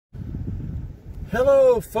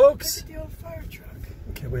Hello, folks. Look at the old fire truck.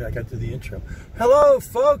 Okay, wait, I got to do the intro. Hello,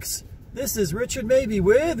 folks. This is Richard Mabey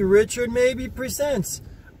with Richard Mabey Presents.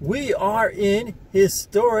 We are in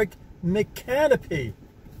historic Micanopy.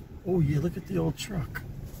 Oh, yeah, look at the old truck.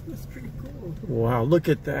 That's pretty cool. Wow, look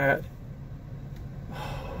at that.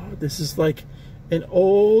 Oh, this is like an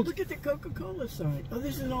old... Look at the Coca-Cola sign. Oh,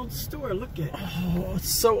 there's an old store. Look at it. Oh,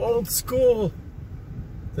 it's so old school.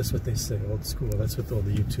 That's what they say, old school. That's what all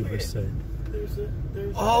the YouTubers say.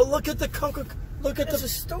 Oh, look at the Coca. Look at It's a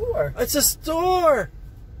store. It's a store.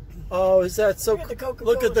 Oh, is that so?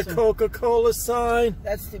 Look at the Coca-Cola sign.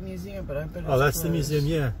 That's the museum, but I bet it's that's closed. the museum,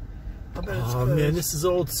 yeah. I bet it's Oh closed. man, this is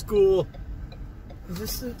old school. Is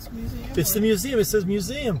this the museum? It's the museum. It says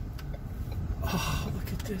museum. Oh,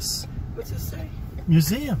 look at this. What's it say?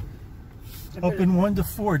 Museum. Open 1 to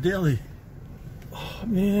 4 daily. Oh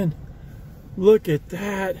man, look at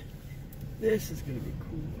that. This is gonna be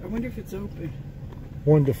cool. I wonder if it's open.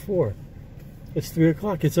 1 to 4. It's 3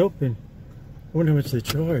 o'clock. It's open. I wonder how much they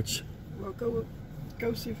charge. Well,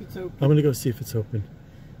 go see if it's open. I'm gonna go see if it's open.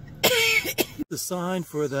 The sign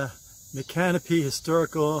for the Micanopy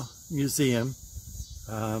Historical Museum.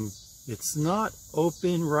 It's not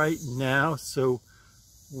open right now, so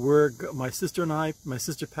my sister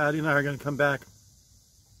Patti and I are gonna come back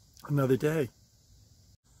another day.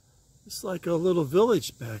 It's like a little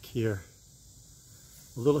village back here.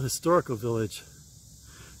 A little historical village.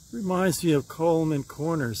 Reminds me of Coleman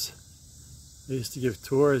Corners. I used to give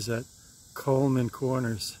tours at Coleman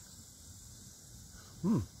Corners.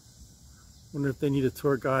 Wonder if they need a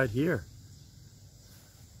tour guide here.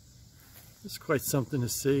 There's quite something to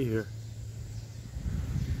see here.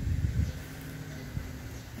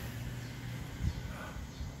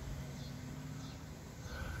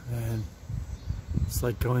 Man, it's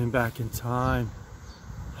like going back in time.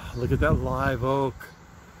 Look at that live oak.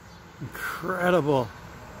 Incredible.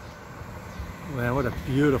 Man, what a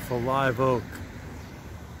beautiful live oak.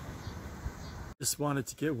 Just wanted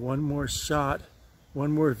to get one more shot,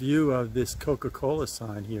 one more view of this Coca-Cola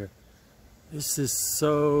sign here. This is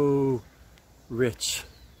so rich.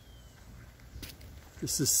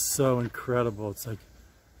 This is so incredible. It's like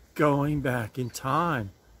going back in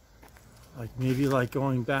time. Like maybe like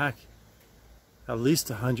going back at least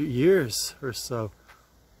 100 years or so.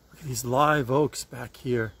 Look at these live oaks back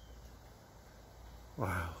here.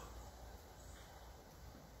 Wow.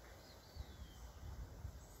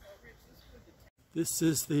 This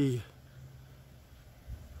is the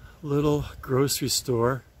little grocery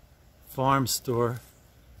store, farm store.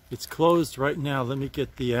 It's closed right now. Let me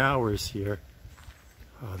get the hours here.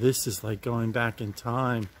 Oh, this is like going back in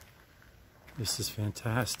time. This is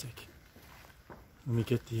fantastic. Let me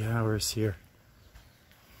get the hours here.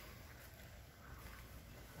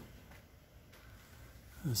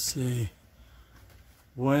 Let's see.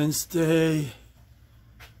 Wednesday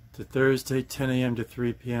to Thursday, 10 a.m. to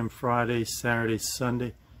 3 p.m. Friday, Saturday,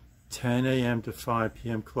 Sunday, 10 a.m. to 5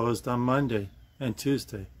 p.m. Closed on Monday and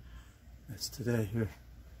Tuesday. That's today here.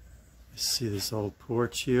 You see this old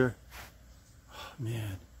porch here. Oh,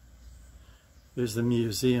 man. There's the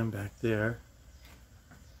museum back there.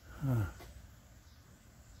 Huh.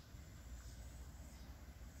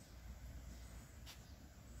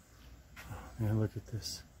 Oh, man, look at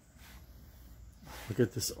this. Look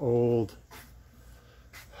at this old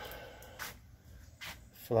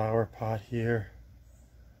flower pot here.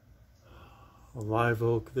 A live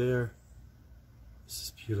oak there. This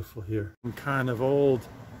is beautiful here. Some kind of old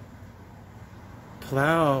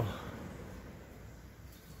plow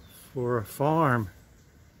for a farm.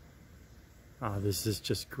 Oh, this is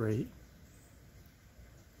just great.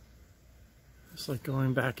 It's like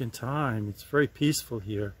going back in time. It's very peaceful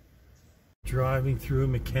here. Driving through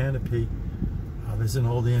Micanopy. Oh, there's an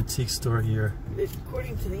old antique store here.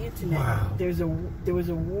 According to the internet, wow. there was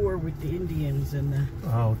a war with the Indians and the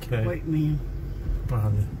white man. Wow,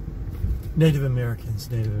 the Native Americans.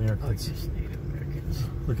 Oh, just Native Americans.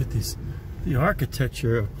 Look at these, the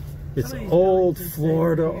architecture. It's old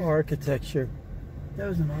Florida architecture. That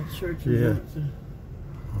was an old church. Yeah.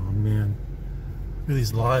 Oh man, look at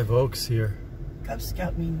these live oaks here. Cub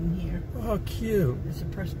Scout meeting here. Oh, cute. It's a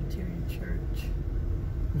Presbyterian church.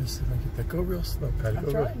 Let me see if I get that. Go real slow, Patty. I'm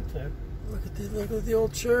trying to. Look at the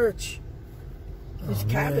old church. There's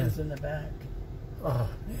cabins in the back. Oh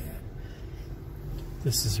man,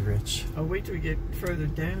 this is rich. I'll wait till we get further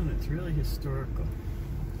down. It's really historical.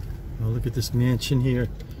 Oh, look at this mansion here.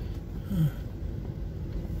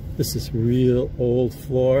 This is real old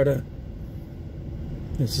Florida.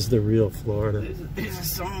 This is the real Florida. There's a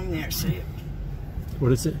song there. See it?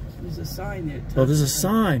 What is it? There's a sign there. Oh, there's a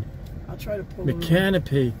sign. I'll try to pull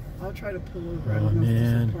Micanopy. I'll I'll try to pull over. Oh, I don't know if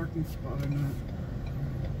man. there's a parking spot or not.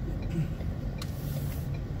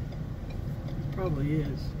 It probably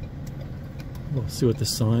is. We'll see what the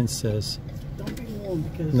sign says. Don't be warm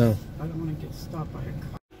because No. I don't want to get stopped by a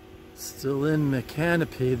car. Still in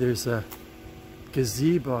Micanopy, there's a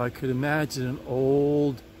gazebo. I could imagine an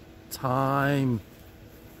old time,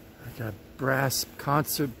 like a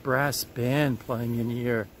concert brass band playing in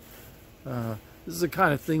here. This is the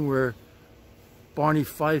kind of thing where Barney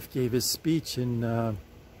Fife gave his speech in The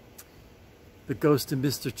Ghost of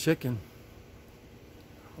Mr. Chicken.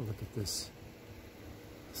 Oh, look at this.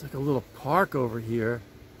 It's like a little park over here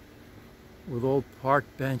with old park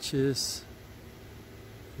benches.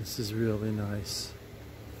 This is really nice.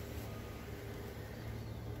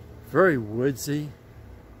 Very woodsy.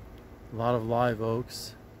 A lot of live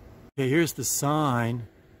oaks. Okay, here's the sign.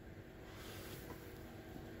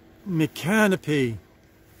 Micanopy.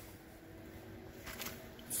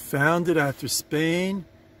 Founded after Spain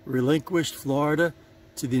relinquished Florida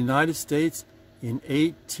to the United States in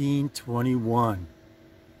 1821.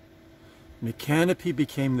 Micanopy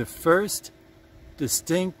became the first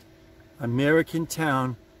distinct American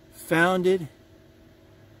town founded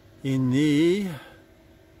in the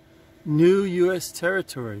new U.S.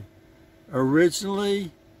 territory.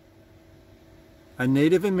 Originally a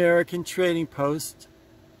Native American trading post,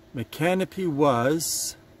 Micanopy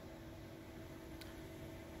was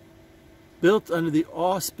built under the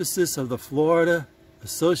auspices of the Florida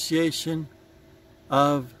Association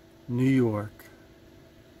of New York.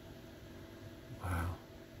 Wow.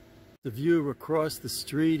 The view across the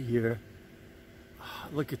street here, oh,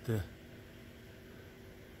 look at the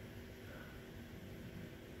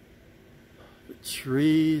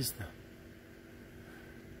trees,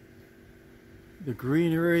 the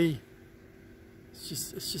greenery. It's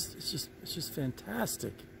just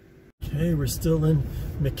fantastic. Okay, we're still in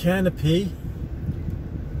Micanopy.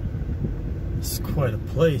 It's quite a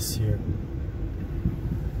place here.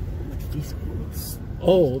 Look at these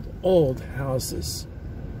Old houses,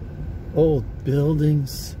 old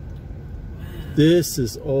buildings. This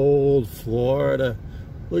is old Florida.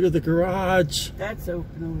 Look at the garage. That's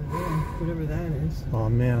open over there, whatever that is. Oh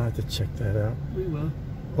man, I have to check that out. We will.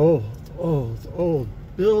 Old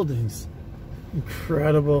buildings.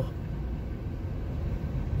 Incredible.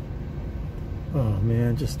 Oh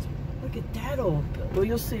man, just Look at that old building. Well,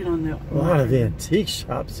 you'll see it on the. a lot of antique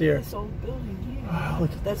shops here. This old building here. Wow,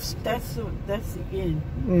 look at that's the inn.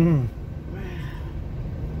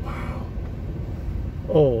 Wow.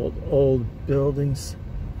 Old buildings.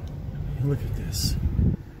 I mean, look at this.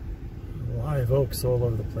 Live oaks all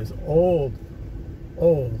over the place. Old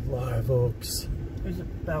live oaks. There's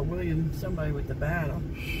about William, somebody with the battle.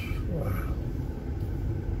 Wow.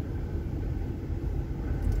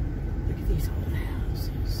 Look at these old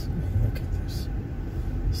houses. Look at this.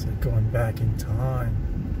 It's like going back in time.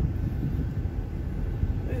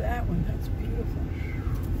 Look at that one. That's beautiful.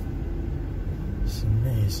 It's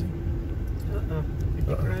amazing.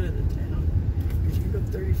 You're out of the town. Because you go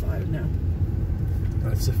 35 now.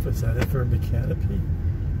 Is that it for Micanopy?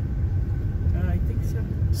 I think so.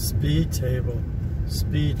 Speed table.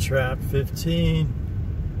 Speed trap 15.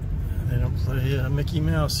 They don't play Mickey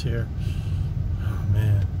Mouse here. Oh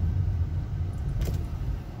man.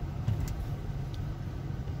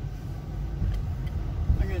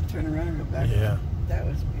 I'm going to turn around and go back. Yeah. That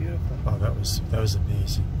was beautiful. Oh, that was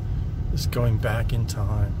amazing. Just going back in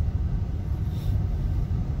time.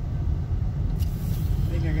 I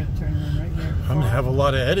think I'm going to turn around right here. I'm gonna have a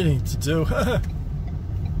lot of editing to do.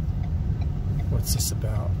 What's this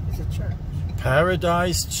about? It's a church.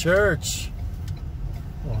 Paradise Church.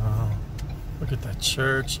 Wow. Look at that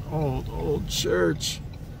church. Old church.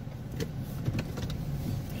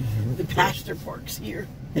 The pastor parks here.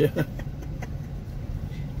 Yeah.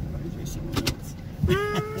 Reminds me of someone else. Look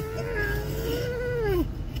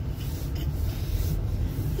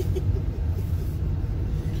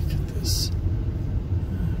at this.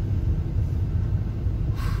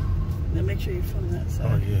 Now make sure you film that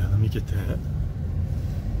side. Oh yeah, let me get that.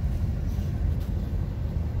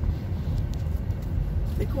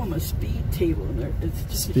 They call them a speed table in there. It's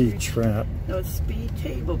just Speed trap. No, it's speed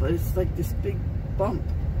table, but it's like this big bump.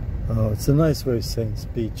 Oh, it's a nice way of saying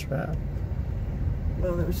speed trap.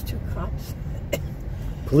 Well, there was two cops.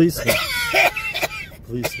 Policeman.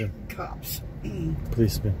 Cops.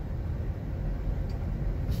 Policeman.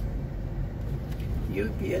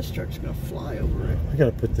 UPS truck's gonna fly over it. I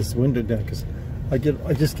gotta put this window down because I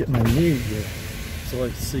just get my knee here. So all I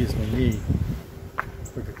can see is my knee.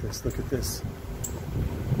 Look at this. Look at this.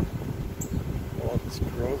 All this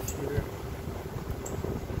growth here.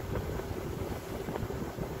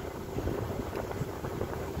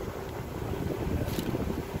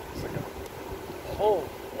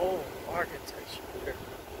 old architecture here.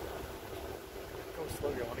 Go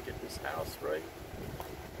slowly, I want to get this house right.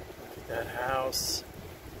 Look at that house.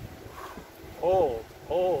 Old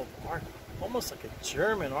art, almost like a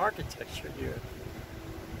German architecture here.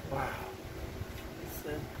 Wow.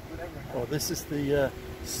 Oh, this is the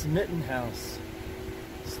Smitten house.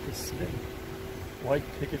 It's the Smitten. White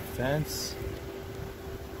picket fence.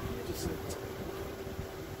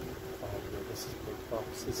 Oh, yeah, this is big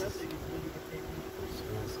box. This is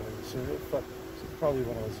probably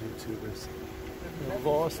one of those YouTubers.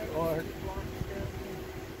 Lost art.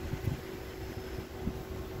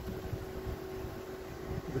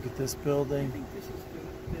 Look at this building. I think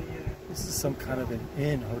This is some kind of an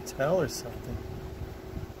inn, hotel or something.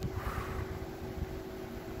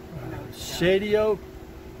 Shady Oak.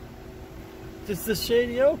 Just the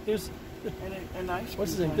Shady Oak. There's a nice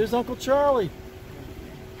what's his name? There's Uncle Charlie.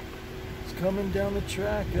 He's coming down the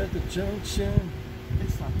track at the junction.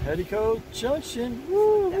 Petticoat Junction.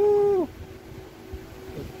 Woo woo. Look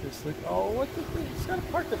at this. Look. Oh, what the thing? He's got to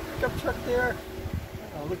park the pickup truck there.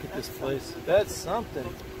 Oh, look at this place. That's something.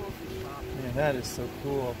 Man, that is so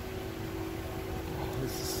cool. Oh,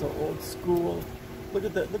 this is so old school. Look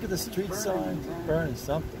at that. Look at the street signs. It's burning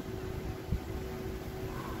something.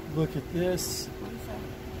 Look at this.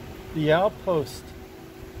 The Outpost.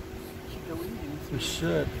 We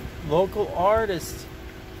should. Local artist.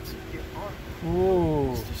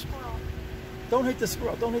 Ooh. Don't hit the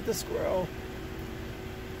squirrel. Don't hit the squirrel.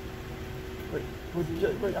 Wait.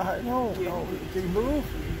 No. Can you move?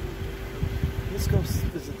 Let's go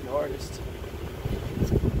visit the artist.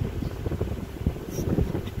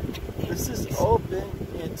 This is Open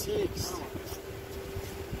Antiques.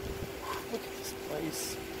 Look at this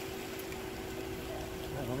place.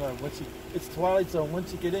 I don't know. It's Twilight Zone.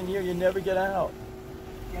 Once you get in here, you never get out.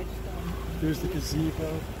 There's the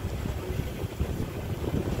gazebo.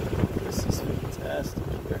 This is fantastic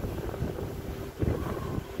here.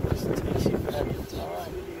 Just takes you back in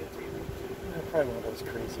time. Yeah, probably one of those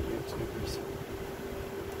crazy YouTubers.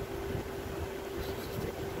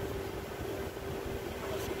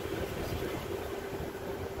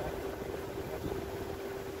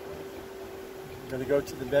 I'm going to go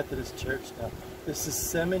to the Methodist Church now. This is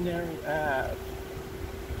Seminary Ave.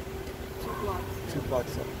 2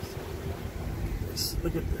 blocks up.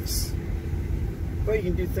 Look at this. Well, you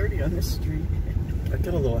can do 30 on this street. I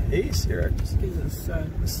got a little haze here. Just because of the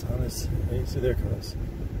sun. The sun is hazy. There it goes.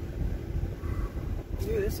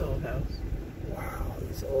 Look at this old house. Wow,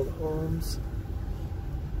 these old homes.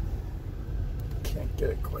 Can't get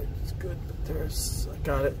it quite as good, but there's, I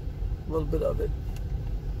got it. A little bit of it.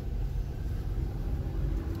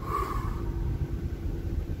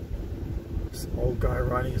 Some old guy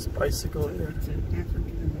riding his bicycle here.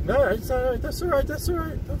 No, it's all right. That's all right. That's all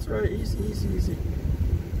right. That's all right. Easy, easy, easy.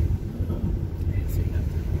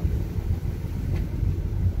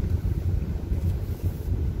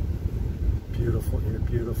 Beautiful here,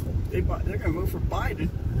 beautiful. They're gonna vote for Biden.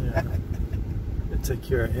 Yeah. They take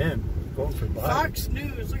care of him. Vote for Biden. Fox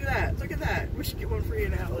News. Look at that. Look at that. We should get one for you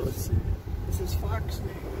now. Let's see. This is Fox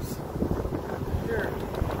News. Here.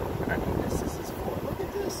 I mean, this is his floor. Look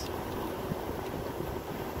at this.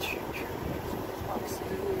 Fox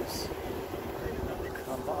News.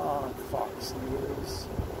 Come on, Fox News.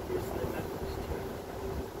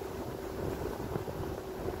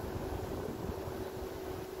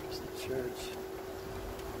 There's the church.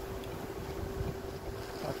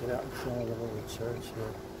 I'll get out in front of the little church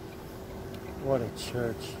here. What a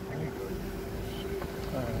church.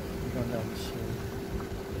 Alright, we're going down the street.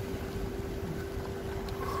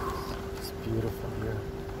 It's beautiful here.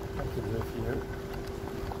 I could live here.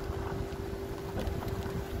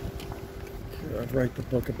 I'd write the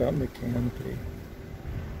book about Micanopy.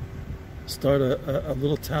 Start a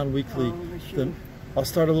little town weekly. I'll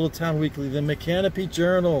start a little town weekly, the Micanopy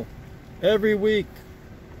Journal, every week.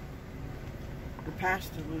 The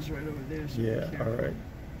pastor lives right over there. So yeah, all right.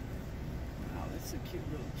 Wow, that's a cute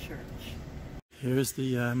little church. Here's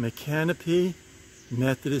the Micanopy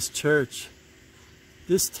Methodist Church.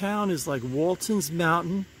 This town is like Walton's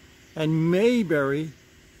Mountain and Mayberry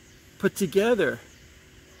put together.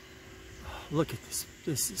 Look at this.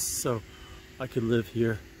 This is so... I could live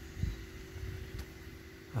here.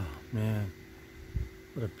 Oh, man.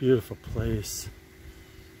 What a beautiful place.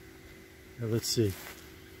 Now, let's see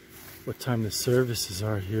what time the services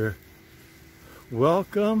are here.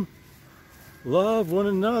 Welcome. Love one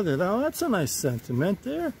another. Now, that's a nice sentiment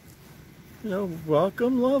there. You know,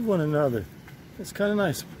 welcome, love one another. That's kind of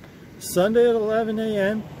nice. Sunday at 11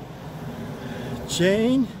 a.m.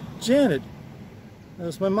 Janet.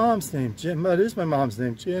 That's my mom's name. That is my mom's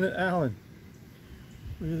name, Janet Allen.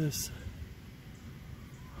 Look at this.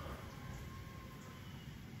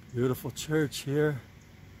 Beautiful church here.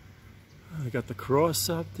 They got the cross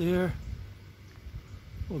up there.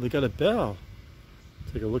 Oh, they got a bell.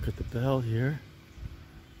 Take a look at the bell here.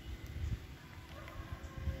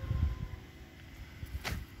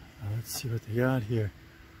 Let's see what they got here.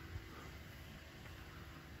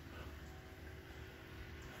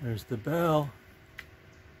 There's the bell.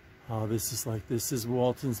 Oh, this is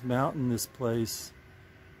Walton's Mountain, this place.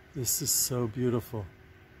 This is so beautiful.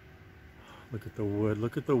 Look at the wood,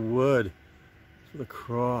 look at the wood for the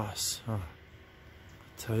cross. Oh, I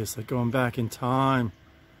tell you, it's like going back in time.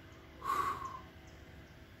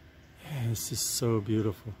 Yeah, this is so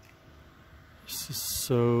beautiful. This is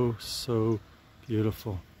so, so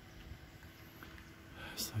beautiful.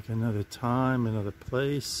 It's like another time, another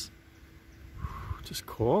place. Just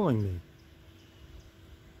calling me.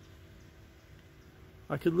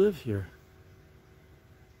 I could live here.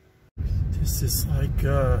 This is like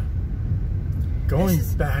going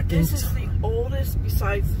back in time. This is the oldest,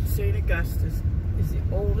 besides St. Augustus, is the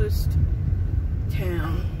oldest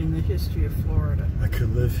town in the history of Florida. I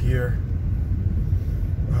could live here.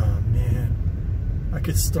 Oh man. I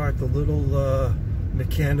could start the little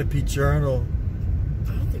Micanopy journal.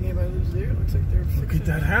 I don't think anybody lives there. It looks like they're fixing Look at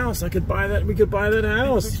that house. I could buy that. We could buy that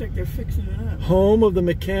house. It looks like they're fixing it up. Home of the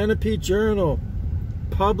Micanopy Journal.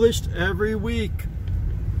 Published every week.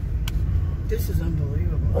 This is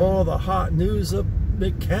unbelievable. All the hot news of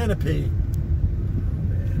Micanopy.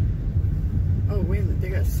 Oh, wait a minute. They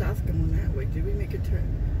got south going that way. Did we make a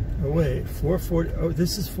turn? Oh, wait. 440. Oh,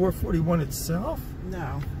 this is 441 itself?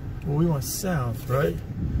 No. Well, we want south, right?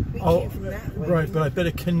 We came from that way. Right, but I bet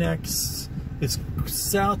it connects. It's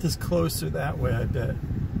south is closer that way, I bet.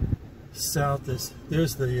 South is,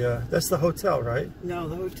 there's the, that's the hotel, right? No,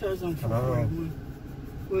 the hotel's on 441.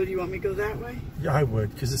 Well, do you want me to go that way? Yeah, I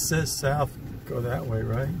would, because it says south, go that way,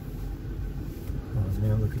 right? Oh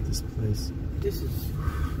man, look at this place. This is,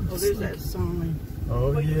 oh, there's that sign.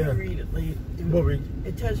 Oh, well, yeah. You can read it later. We'll read.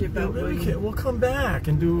 It tells you about We'll come back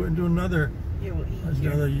and do another, yeah, we'll eat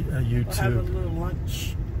another YouTube. We'll have a little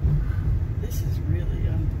lunch. This is really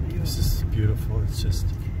unbelievable. This is beautiful. It's just.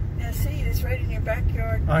 Yeah, see, it's right in your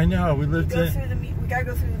backyard. I know. We lived in. We gotta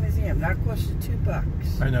go through the museum. That costs you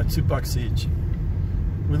 $2. I know, $2 each.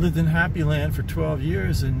 We lived in Happy Land for 12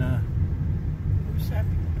 years, and who's Happy?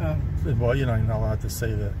 Oh. Well, you know, you're not allowed to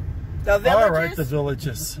say that. The villages? All right, the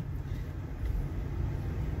villages.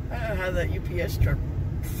 I don't know how that UPS truck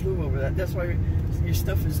flew over that. That's why your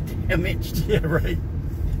stuff is damaged. Yeah, right.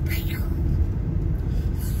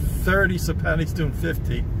 30, so Patty's doing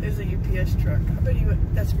 50. There's a UPS truck. I bet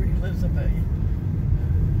that's where he lives, I bet you.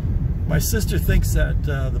 My sister thinks that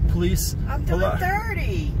the police... I'm doing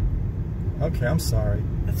 30. Okay, I'm sorry.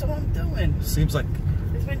 That's all I'm doing. Seems like...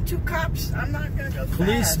 There's been 2 cops. I'm not going to go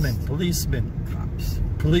policemen, fast. Policemen. Cops.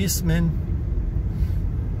 Policemen.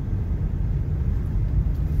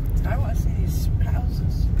 I want to see these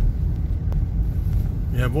houses.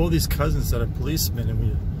 We have all these cousins that are policemen, and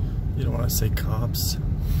you don't want to say cops.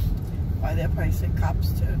 Why, they'll probably say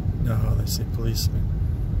cops too. No, they say policemen.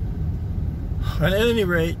 At any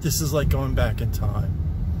rate, this is like going back in time.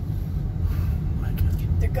 My God.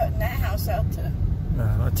 They're gutting that house out too. No,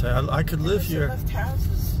 I tell you, I could live here. Left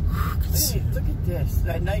houses. Look at this.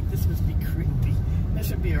 At night, this must be creepy. This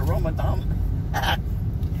should be a Ramadan.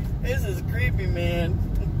 This is creepy, man.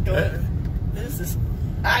 This is.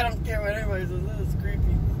 I don't care what anybody says. This is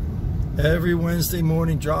creepy. Every Wednesday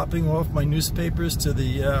morning, dropping off my newspapers to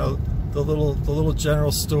the little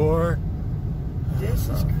general store. This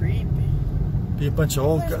is creepy. Be a bunch of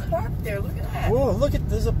old guys. There's a park there. Look at that. Whoa! Look at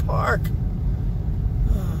there's a park.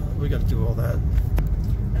 We got to do all that.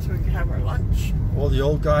 That's where we can have our lunch. All the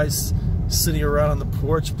old guys sitting around on the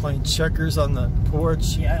porch playing checkers on the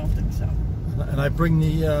porch. Yeah, I don't think so. And I bring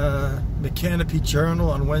the Micanopy Journal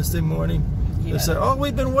on Wednesday morning. Yeah. They say, "Oh,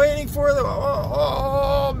 we've been waiting for the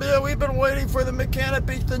oh man, we've been waiting for the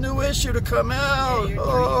Micanopy, the new issue to come out. Yeah,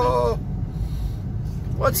 oh,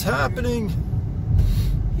 what's happening?"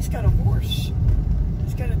 He's got a horse.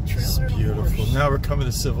 He's got a trailer. It's beautiful. And a horse. Now we're coming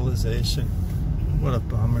to civilization. What a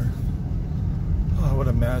bummer. Oh, what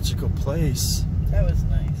a magical place. That was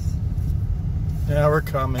nice. Now we're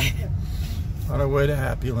coming on our way to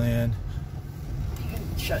Happy Land. You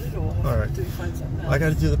can shut it off. All right. Until we find something else. I got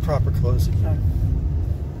to do the proper closing here.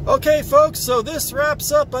 Okay, folks, so this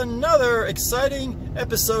wraps up another exciting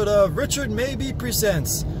episode of Richard Mabey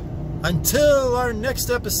Presents. Until our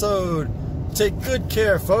next episode, take good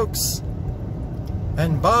care, folks.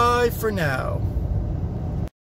 And bye for now.